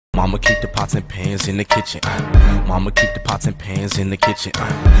Mama keep the pots and pans in the kitchen. Mama keep the pots and pans in the kitchen.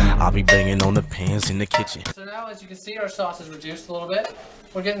 I'll be banging on the pans in the kitchen. So now, as you can see, our sauce is reduced a little bit.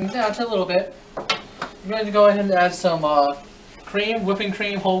 We're getting down to a little bit. I'm going to go ahead and add some cream, whipping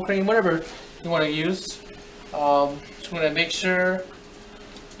cream, whole cream, whatever you want to use. Just want to make sure,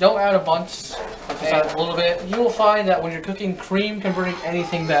 don't add a bunch, just add a little bit. You will find that when you're cooking, cream can bring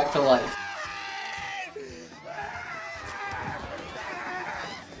anything back to life.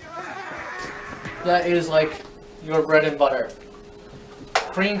 That is like your bread and butter.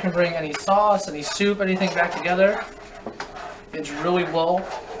 Cream can bring any sauce, any soup, anything back together. It's really well,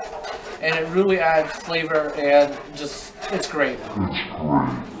 and it really adds flavor, and just, it's great.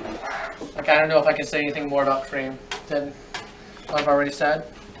 Like, I don't know if I can say anything more about cream than what I've already said.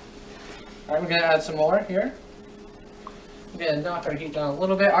 Alright, we're going to add some more here. We're going to knock our heat down a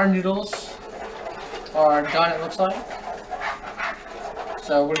little bit. Our noodles are done, it looks like.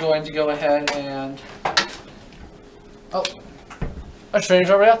 So we're going to go ahead and... Oh, our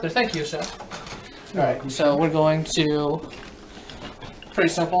strainer's already out there. Thank you, chef. Alright, so we're going to... Pretty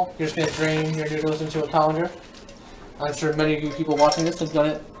simple. You're just going to drain your noodles into a colander. I'm sure many of you people watching this have done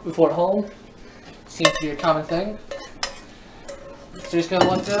it before at home. Seems to be a common thing. So you're just going to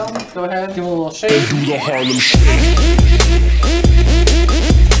let them, go ahead, give them a little shake. Do the Harlem shake.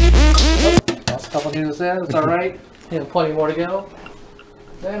 Oh, lost a couple noodles there, that's alright. We have plenty more to go.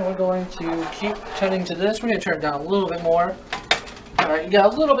 Then we're going to keep turning to this. We're going to turn it down a little bit more. Alright, you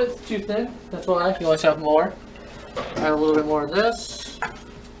got a little bit too thin. That's why you always have more. Add a little bit more of this.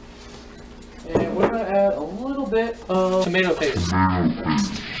 And we're going to add a little bit of tomato paste.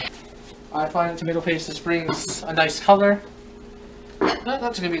 I find tomato paste just brings a nice color.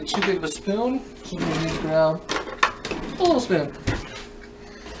 That's going to be too big of a spoon. So we're going to grab a little spoon.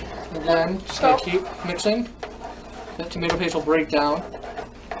 And then just going to keep mixing. That tomato paste will break down.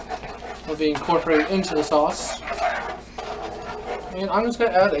 Will be incorporated into the sauce. And I'm just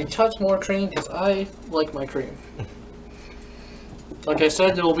going to add a touch more cream because I like my cream. Like I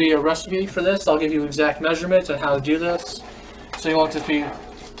said, there will be a recipe for this. I'll give you exact measurements on how to do this. So you won't just be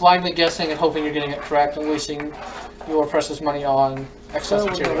blindly guessing and hoping you're getting it correct and wasting your precious money on excess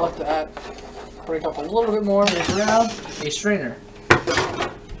material. We're going to let that break up a little bit more. We'll grab a strainer.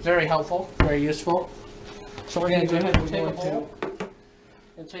 Very helpful, very useful. So we're going to go ahead and take a bowl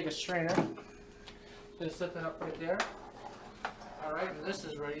and take a strainer. Just set that up right there. Alright, and this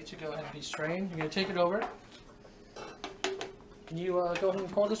is ready to go ahead and be strained. You're going to take it over. Can you go ahead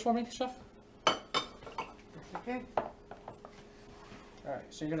and pour this for me, chef? Okay. Alright,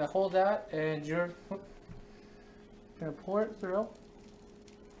 so you're going to hold that and you're going to pour it through.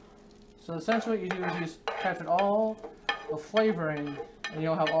 So essentially what you do is you just capture all the flavoring and you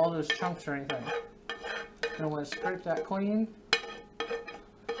don't have all those chunks or anything. You're going to want to scrape that clean.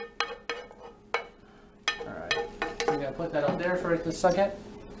 Alright, so I'm going to put that up there for just a second.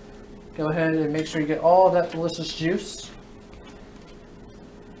 Go ahead and make sure you get all that delicious juice.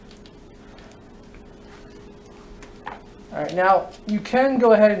 Alright, now you can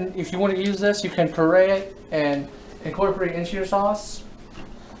go ahead and, if you want to use this, you can puree it and incorporate it into your sauce.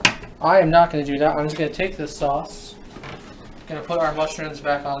 I am not going to do that. I'm just going to take this sauce, going to put our mushrooms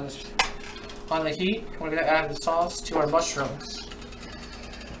back on the heat. We're going to add the sauce to our mushrooms.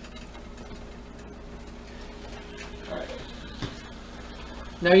 Alright.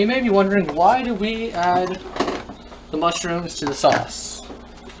 Now you may be wondering, why do we add the mushrooms to the sauce?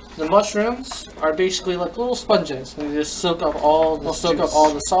 The mushrooms are basically like little sponges. They just soak up all the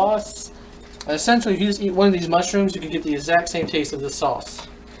sauce. And essentially, if you just eat one of these mushrooms, you can get the exact same taste of the sauce.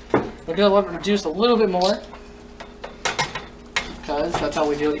 We're gonna let it reduce a little bit more because that's how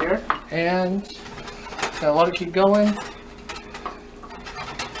we do it here. And gonna let it keep going.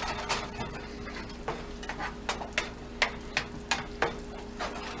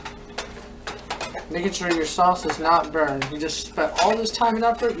 Making sure your sauce is not burned. You just spent all this time and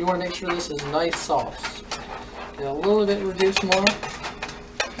effort. You want to make sure this is nice sauce. Get a little bit reduced more.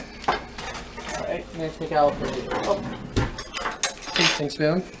 Alright, I'm going to take out the tasting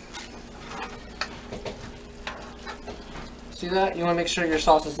spoon. See that? You want to make sure your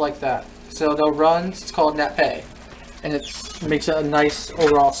sauce is like that. So they'll run. It's called nappe. And it makes it a nice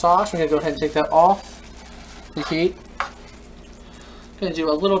overall sauce. I'm going to go ahead and take that off the heat. Gonna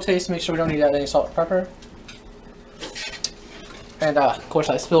do a little taste to make sure we don't need to add any salt or pepper. And of course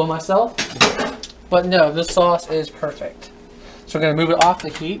I spilled myself. But no, this sauce is perfect. So we're gonna move it off the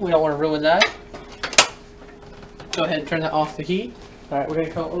heat. We don't want to ruin that. Go ahead and turn that off the heat. Alright, we're gonna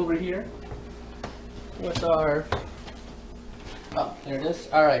come over here with our... Oh, there it is.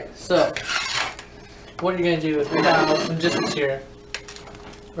 Alright, so what you're gonna do is we have some distance here.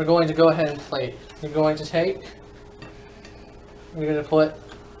 we're going to go ahead and plate. We're going to put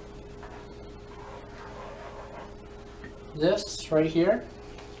this right here.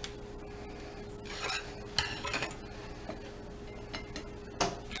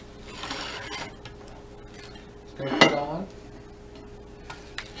 Just going to put it on.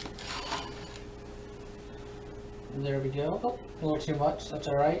 And there we go. Oh, a little too much, that's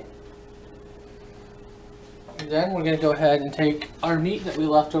alright. And then we're going to go ahead and take our meat that we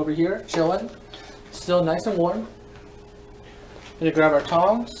left over here, chilling, still nice and warm. We're going to grab our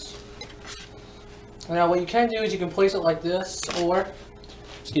tongs. Now what you can do is you can place it like this, or,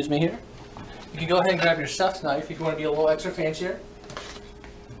 excuse me here, you can go ahead and grab your chef's knife if you want to be a little extra fancier.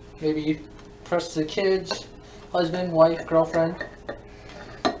 Maybe press the kids, husband, wife, girlfriend.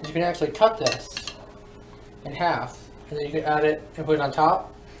 You can actually cut this in half, and then you can add it and put it on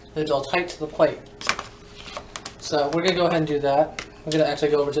top, and it'll tight to the plate. So we're going to go ahead and do that. I'm going to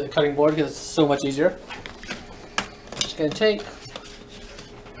actually go over to the cutting board because it's so much easier. Just going to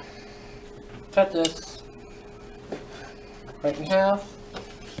cut this right in half.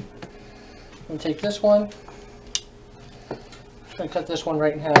 I'm going to take this one, I'm going to cut this one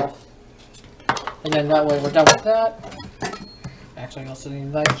right in half, and then that way we're done with that. Actually, I'll set the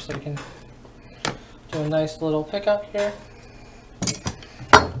knife so we can do a nice little pickup here.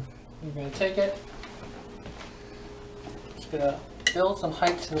 We're going to take it, just going to build some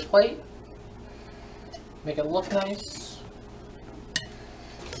height to the plate, make it look nice.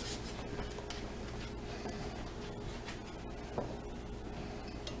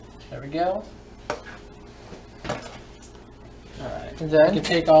 There we go. Alright, and then we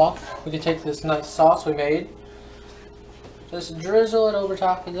can take this nice sauce we made, just drizzle it over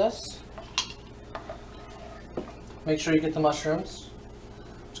top of this. Make sure you get the mushrooms.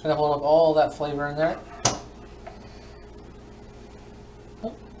 Just gonna hold up all that flavor in there.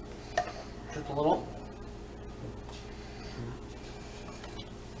 Oh, just a little.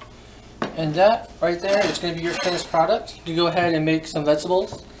 And that right there is going to be your finished product. You can go ahead and make some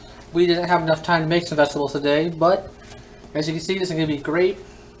vegetables. We didn't have enough time to make some vegetables today, but as you can see, this is going to be a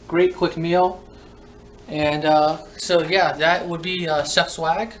great quick meal. And so yeah, that would be Chef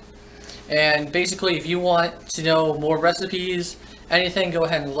Swag. And basically, if you want to know more recipes, anything, go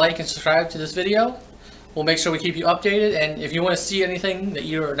ahead and like and subscribe to this video. We'll make sure we keep you updated. And if you want to see anything that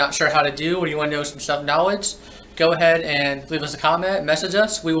you're not sure how to do, or you want to know some chef knowledge, go ahead and leave us a comment, message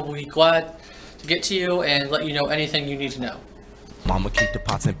us. We will be glad to get to you and let you know anything you need to know. Mama keep the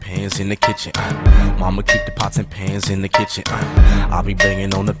pots and pans in the kitchen. Mama keep the pots and pans in the kitchen. I'll be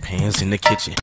banging on the pans in the kitchen.